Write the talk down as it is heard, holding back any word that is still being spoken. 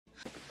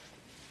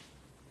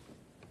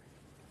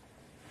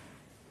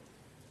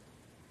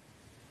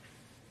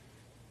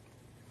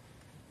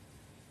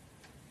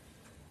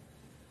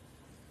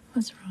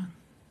What's wrong?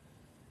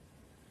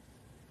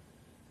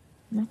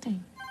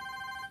 Nothing.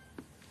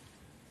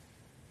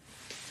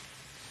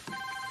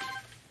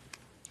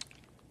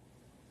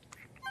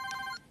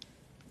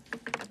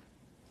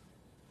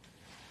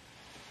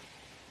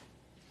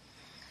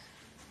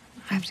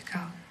 I have to go.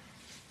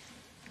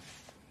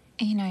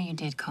 You know you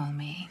did call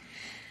me.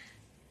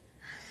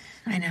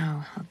 I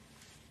know.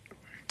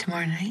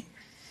 Tomorrow night?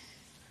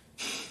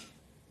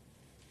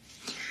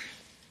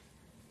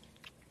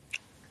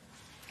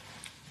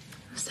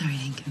 I'm sorry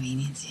to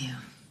inconvenience you.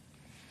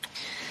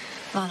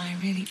 Lana, I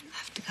really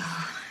have to go.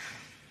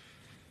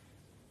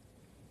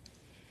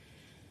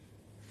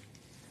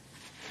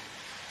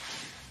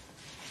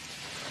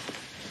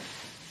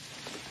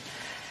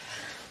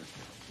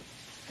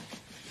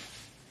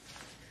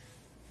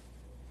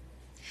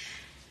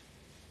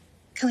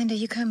 Kalinda,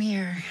 you come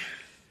here,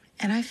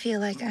 and I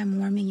feel like I'm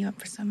warming you up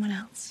for someone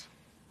else.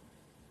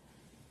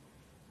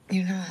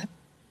 You're not.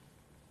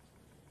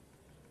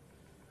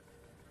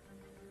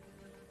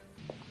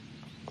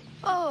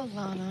 Oh,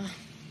 Lana.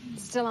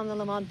 Still on the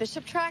Lamont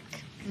Bishop track?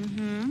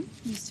 Mm-hmm.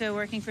 You still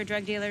working for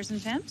drug dealers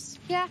and pimps?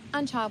 Yeah,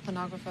 and child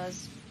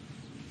pornographers.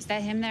 Is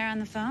that him there on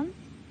the phone?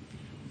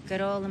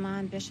 Good old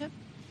Lamont Bishop?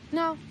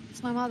 No,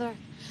 it's my mother.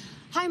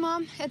 Hi,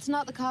 Mom. It's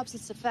not the cops,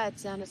 it's the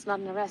feds, and it's not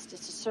an arrest,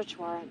 it's a search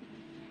warrant.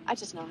 I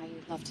just know how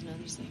you'd love to know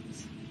these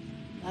things.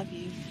 Love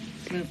you.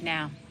 Move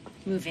now.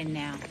 Move in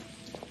now.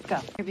 Go.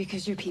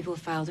 Because your people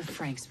filed a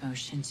Frank's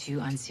motion to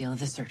unseal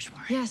the search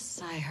warrant.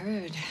 Yes, I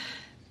heard.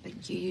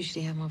 But you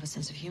usually have more of a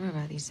sense of humor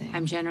about these things.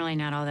 I'm generally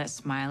not all that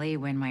smiley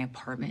when my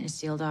apartment is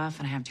sealed off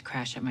and I have to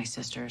crash at my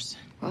sister's.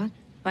 What?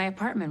 My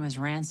apartment was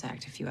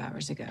ransacked a few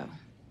hours ago.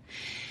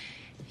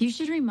 You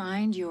should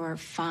remind your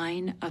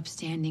fine,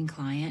 upstanding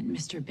client,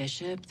 Mr.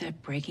 Bishop,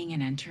 that breaking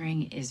and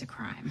entering is a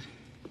crime.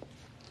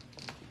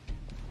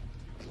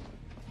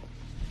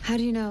 How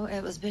do you know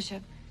it was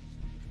Bishop?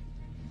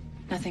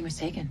 Nothing was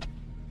taken.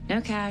 No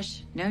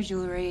cash, no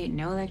jewelry,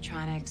 no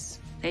electronics.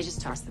 They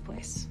just tossed the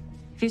place.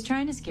 If he's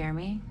trying to scare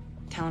me,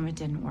 tell him it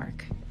didn't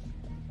work.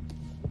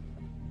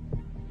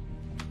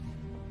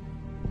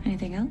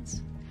 Anything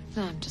else?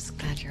 No, I'm just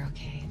glad you're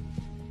okay.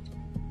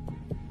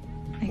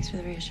 Thanks for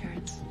the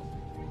reassurance.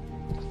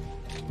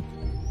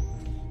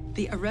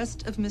 The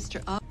arrest of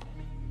Mr. Up.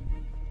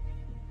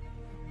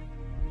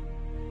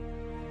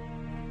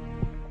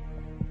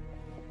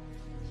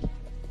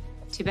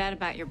 Too bad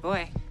about your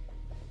boy.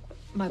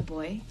 My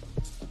boy?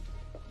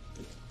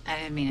 I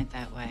didn't mean it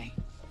that way.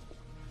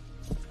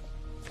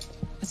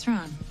 What's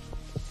wrong?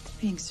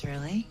 Being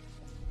surly.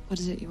 What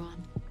is it you want?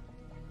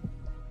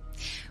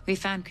 We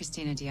found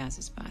Christina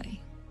Diaz's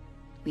body.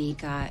 We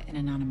got an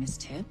anonymous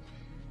tip,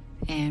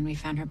 and we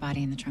found her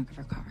body in the trunk of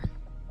her car.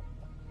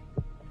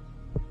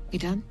 You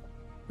done?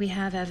 We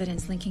have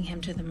evidence linking him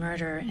to the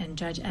murder, and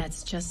Judge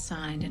Etz just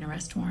signed an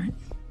arrest warrant.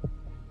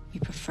 We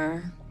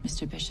prefer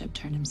Mr. Bishop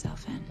turned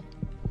himself in.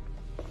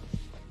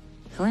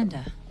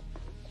 Kalinda.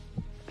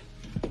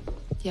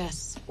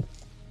 Yes.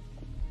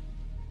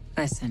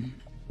 Listen.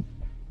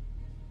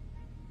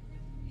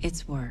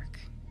 It's work.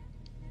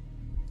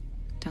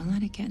 Don't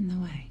let it get in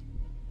the way.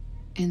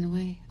 In the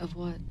way of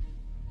what?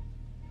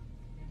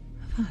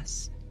 Of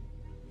us.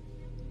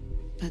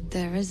 But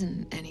there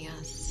isn't any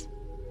us.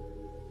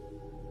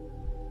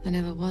 There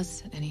never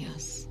was any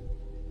us.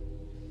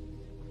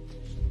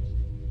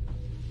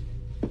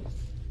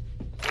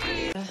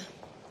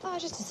 Oh,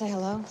 just to say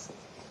hello.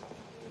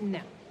 No.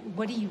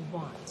 What do you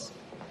want?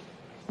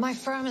 My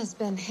firm has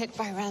been hit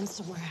by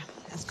ransomware.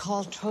 It's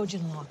called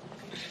Trojan Law.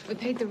 We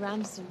paid the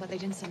ransom, but they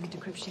didn't send the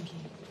decryption key.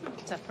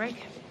 Tough break.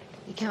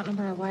 The account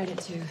number I wired it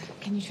to.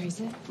 Can you trace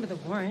it? With a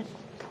warrant.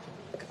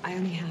 I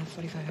only have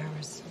 45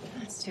 hours.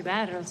 That's too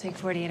bad. It'll take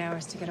 48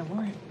 hours to get a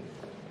warrant.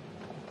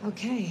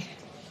 Okay.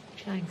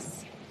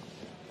 Thanks.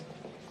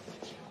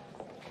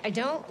 I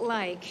don't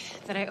like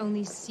that I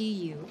only see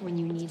you when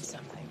you need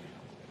something.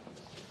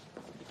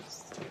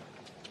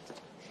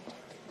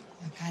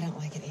 Look, I don't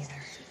like it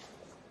either.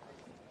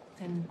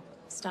 Then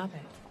stop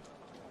it.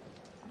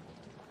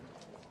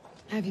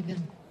 How have you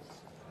been?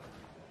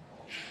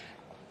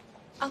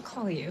 I'll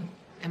call you.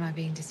 Am I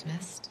being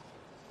dismissed?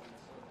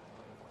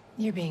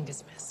 You're being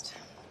dismissed.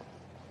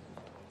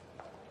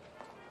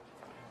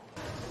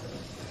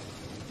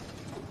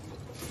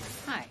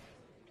 Hi.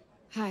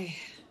 Hi.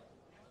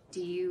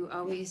 Do you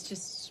always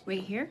just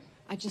wait here?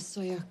 I just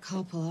saw your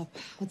car pull up.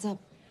 What's up?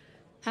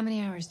 How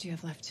many hours do you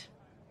have left?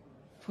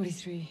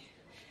 43.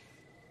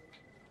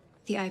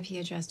 The IP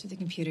address to the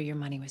computer your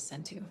money was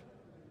sent to.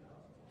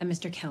 A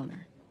Mr.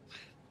 Kellner.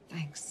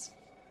 Thanks.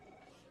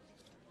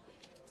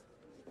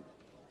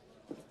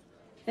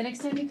 The next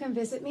time you come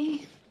visit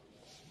me,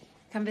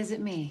 come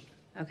visit me,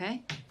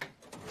 okay?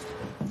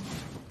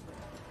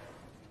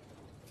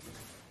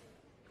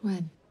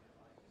 When?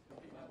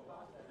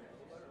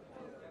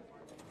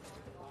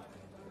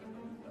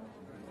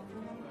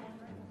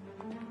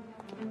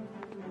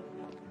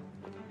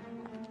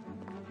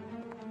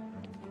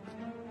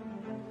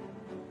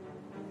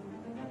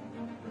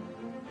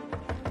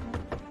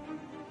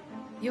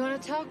 You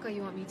want to talk or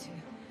you want me to?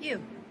 You.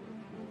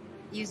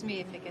 Use me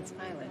if it gets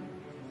violent.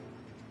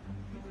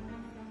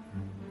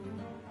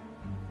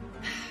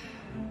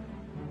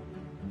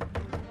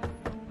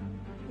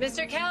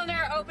 Mr.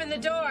 Kellner, open the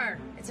door.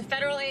 It's a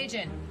federal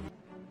agent.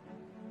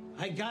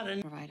 I got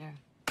it. Provider.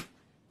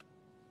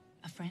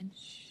 A friend?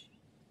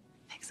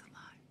 Thanks a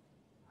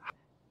lot.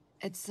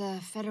 It's a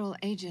federal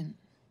agent.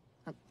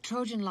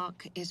 Trojan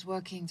Lock is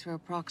working through a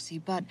proxy,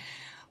 but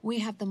we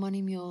have the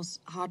Money Mule's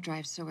hard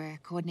drive, so we're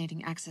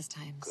coordinating access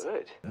times.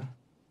 Good.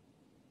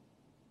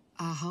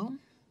 Home?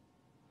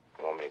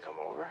 You want me to come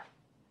over?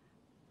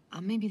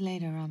 Maybe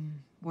later.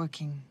 I'm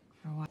working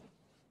for a while.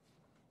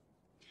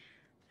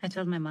 I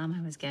told my mom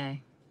I was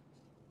gay.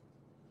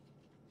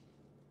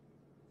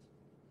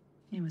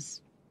 It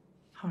was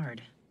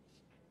hard.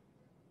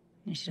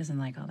 And she doesn't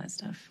like all that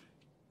stuff.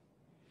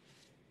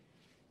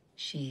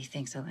 She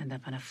thinks I'll end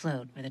up on a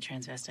float with a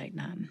transvestite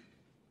nun.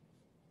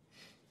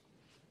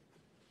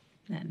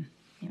 Then,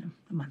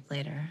 a month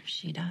later,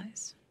 she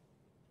dies.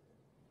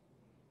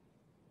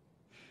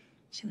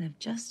 She lived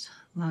just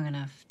long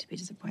enough to be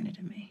disappointed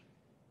in me.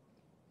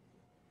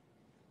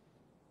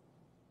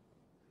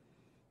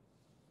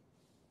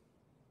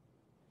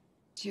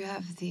 Do you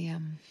have the,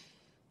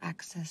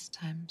 access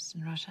times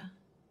in Russia?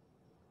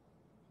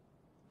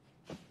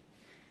 Are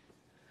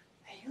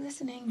you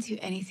listening to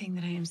anything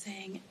that I am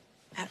saying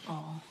at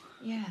all?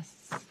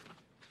 Yes.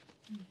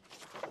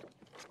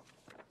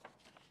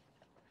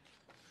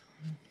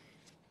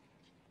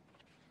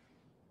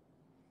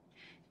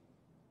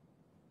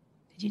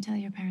 Did you tell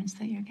your parents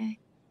that you're gay?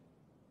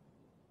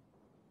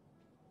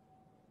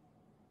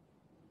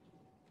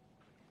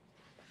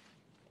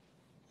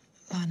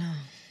 Lana,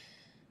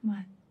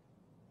 What?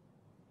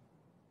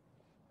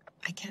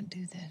 I can't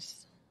do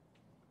this.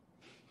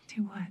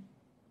 Do what?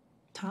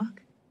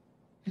 Talk?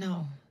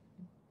 No.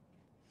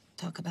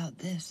 Talk about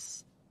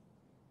this.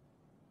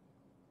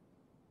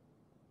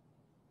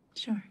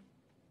 Sure.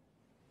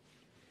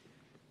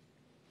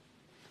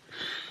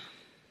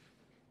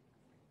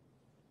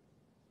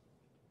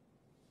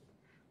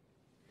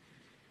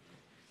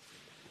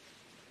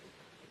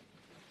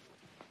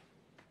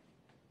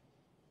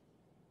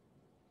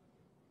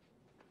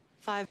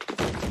 Five.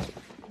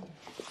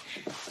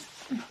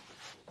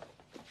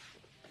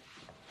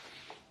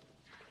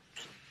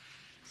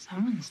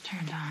 Someone's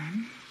turned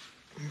on.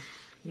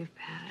 You're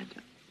bad.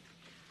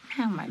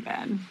 How am I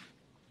bad?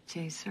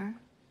 Chaser?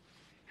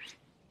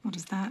 What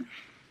is that?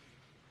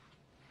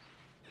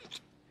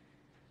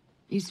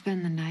 You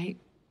spend the night,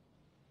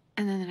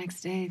 and then the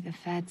next day, the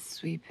feds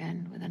sweep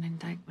in with an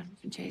indictment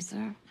for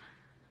Chaser.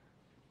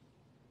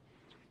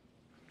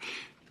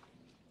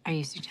 Are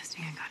you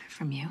suggesting I got it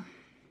from you?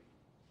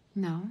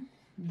 No,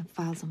 the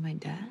file's on my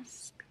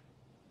desk.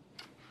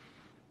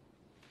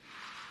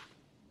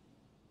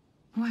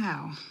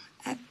 Wow.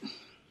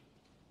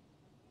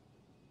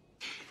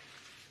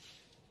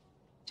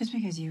 Just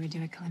because you would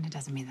do it, Kalinda,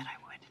 doesn't mean that I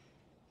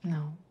would.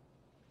 No,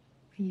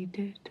 you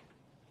did.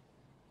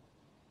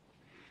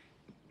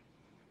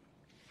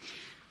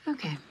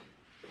 Okay.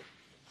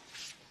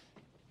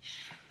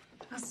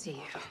 I'll see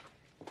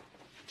you.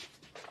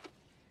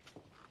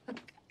 Look,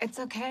 it's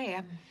okay.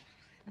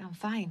 I'm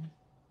fine.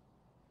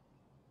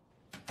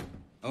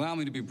 Allow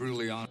me to be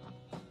brutally honest.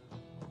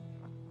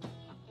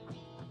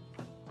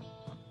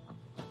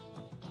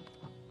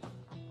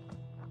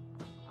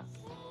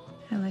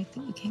 I like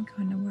that you can't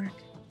go into work.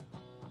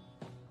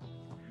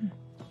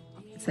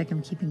 It's like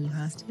I'm keeping you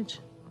hostage.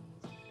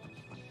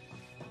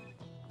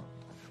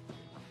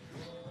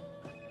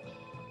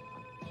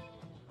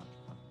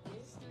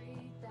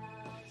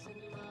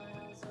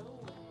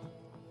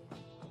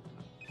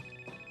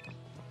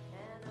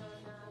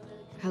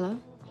 Hello?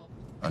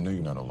 I know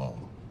you're not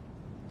alone,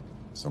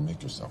 so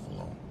make yourself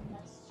alone.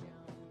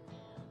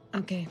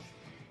 Okay.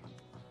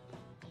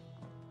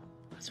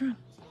 What's wrong?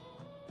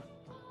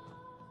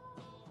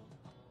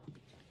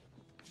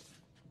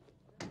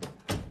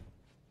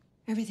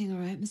 Everything all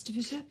right, Mr.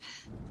 Bishop?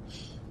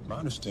 My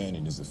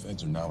understanding is the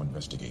feds are now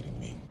investigating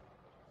me.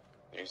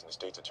 They're using the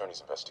state's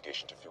attorney's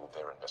investigation to fuel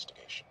their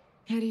investigation.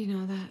 How do you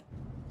know that?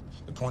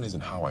 The point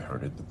isn't how I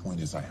heard it. The point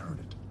is I heard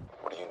it.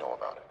 What do you know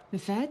about it? The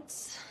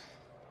feds?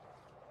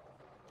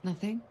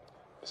 Nothing.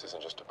 This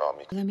isn't just about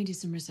me. Let me do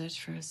some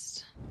research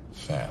first.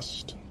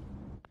 Fast.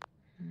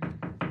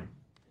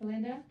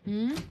 Kalinda?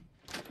 Hmm?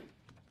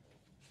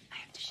 I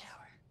have to shower.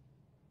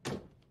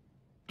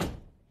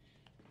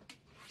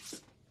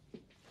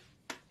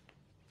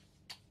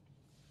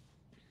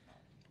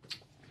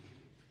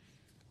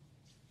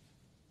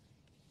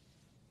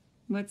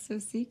 What's so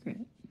secret?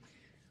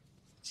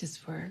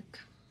 Just work.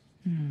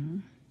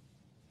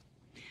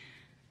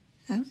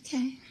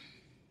 Okay.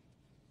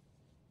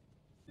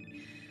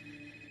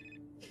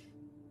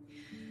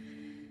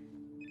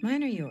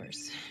 Mine or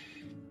yours?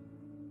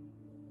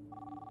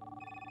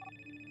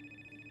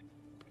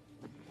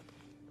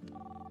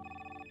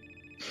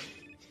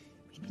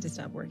 We need to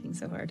stop working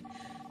so hard.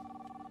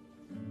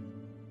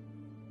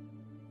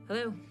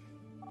 Hello?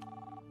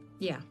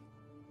 Yeah.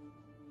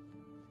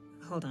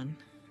 Hold on.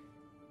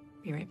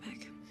 Be right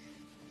back.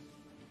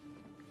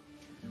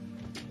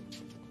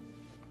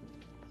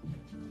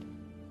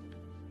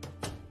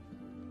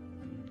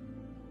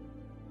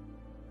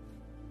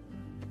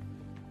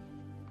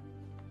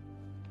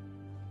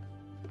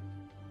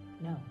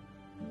 No.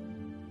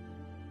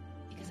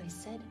 Because I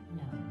said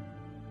no.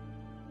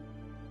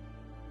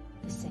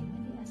 The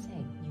same with the SA.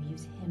 You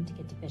use him to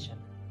get to Bishop.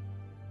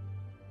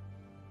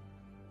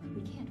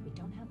 We can't. We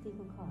don't have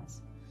legal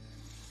cause.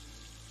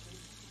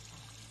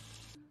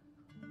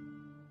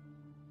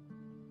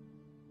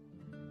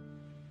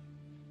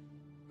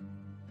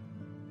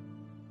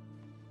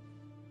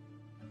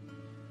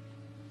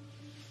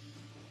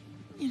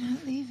 You're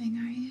not leaving,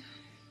 are